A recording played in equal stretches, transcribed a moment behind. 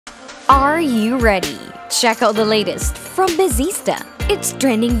Are you ready? Check out the latest from Bizista. It's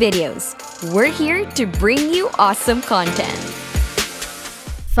trending videos. We're here to bring you awesome content.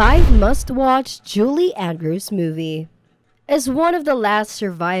 5 must-watch Julie Andrews movie. As one of the last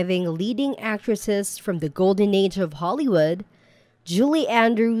surviving leading actresses from the golden age of Hollywood, Julie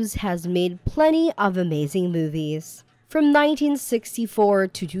Andrews has made plenty of amazing movies. From 1964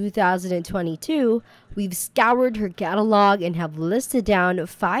 to 2022, we've scoured her catalog and have listed down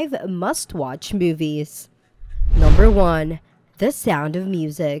 5 must-watch movies. Number 1. The Sound of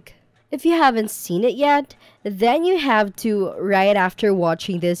Music. If you haven't seen it yet, then you have to right after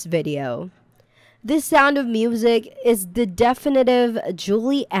watching this video. The Sound of Music is the definitive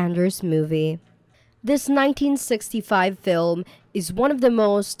Julie Andrews movie. This 1965 film is one of the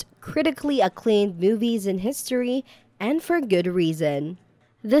most critically acclaimed movies in history, and for good reason.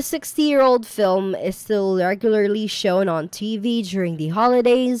 The 60-year-old film is still regularly shown on TV during the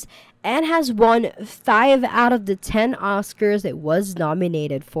holidays and has won 5 out of the 10 Oscars it was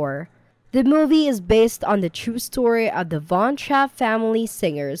nominated for. The movie is based on the true story of the Von Trapp family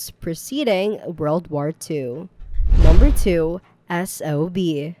singers preceding World War II. Number 2.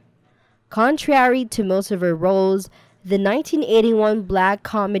 S.O.B. Contrary to most of her roles, the 1981 black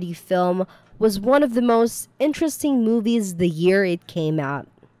comedy film was one of the most interesting movies the year it came out.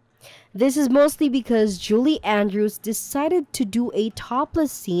 This is mostly because Julie Andrews decided to do a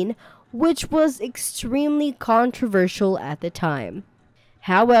topless scene, which was extremely controversial at the time.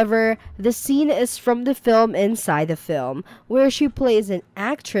 However, the scene is from the film inside the film, where she plays an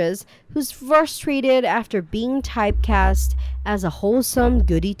actress who's frustrated after being typecast as a wholesome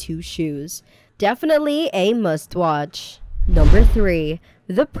goody two-shoes. Definitely a must-watch. Number 3.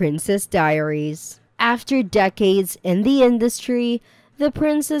 The Princess Diaries. After decades in the industry, The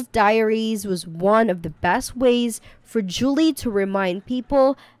Princess Diaries was one of the best ways for Julie to remind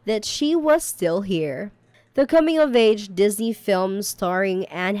people that she was still here. The coming-of-age Disney film starring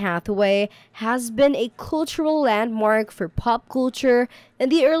Anne Hathaway has been a cultural landmark for pop culture in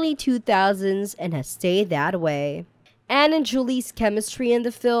the early 2000s and has stayed that way. Anne and Julie's chemistry in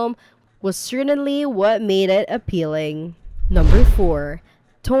the film was certainly what made it appealing. Number 4.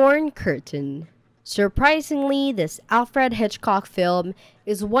 Torn Curtain. Surprisingly, this Alfred Hitchcock film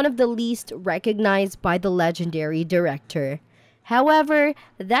is one of the least recognized by the legendary director. However,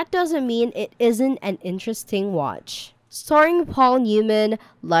 that doesn't mean it isn't an interesting watch. Starring Paul Newman,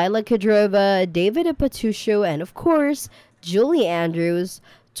 Lila Kudrova, David Apatow, and of course, Julie Andrews,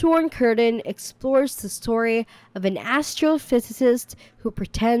 Torn Curtain explores the story of an astrophysicist who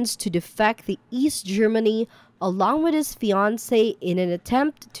pretends to defect to East Germany along with his fiancée in an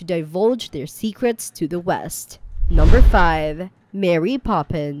attempt to divulge their secrets to the West. Number 5. Mary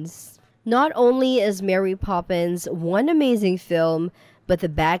Poppins. Not only is Mary Poppins one amazing film, but the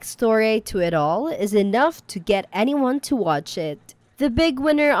backstory to it all is enough to get anyone to watch it. The big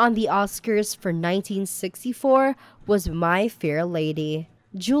winner on the Oscars for 1964 was My Fair Lady.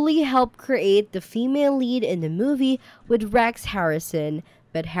 Julie helped create the female lead in the movie with Rex Harrison,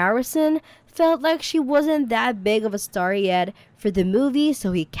 but Harrison felt like she wasn't that big of a star yet for the movie,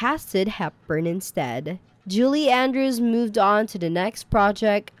 so he casted Hepburn instead. Julie Andrews moved on to the next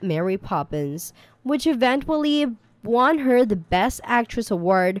project, Mary Poppins, which eventually won her the Best Actress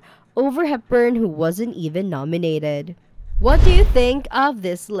award over Hepburn, who wasn't even nominated. What do you think of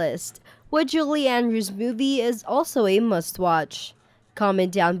this list? What Julie Andrews movie is also a must-watch?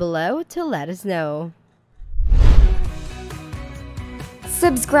 Comment down below to let us know.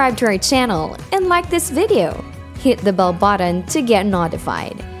 Subscribe to our channel and like this video. Hit the bell button to get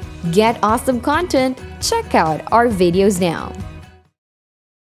notified. Get awesome content? Check out our videos now.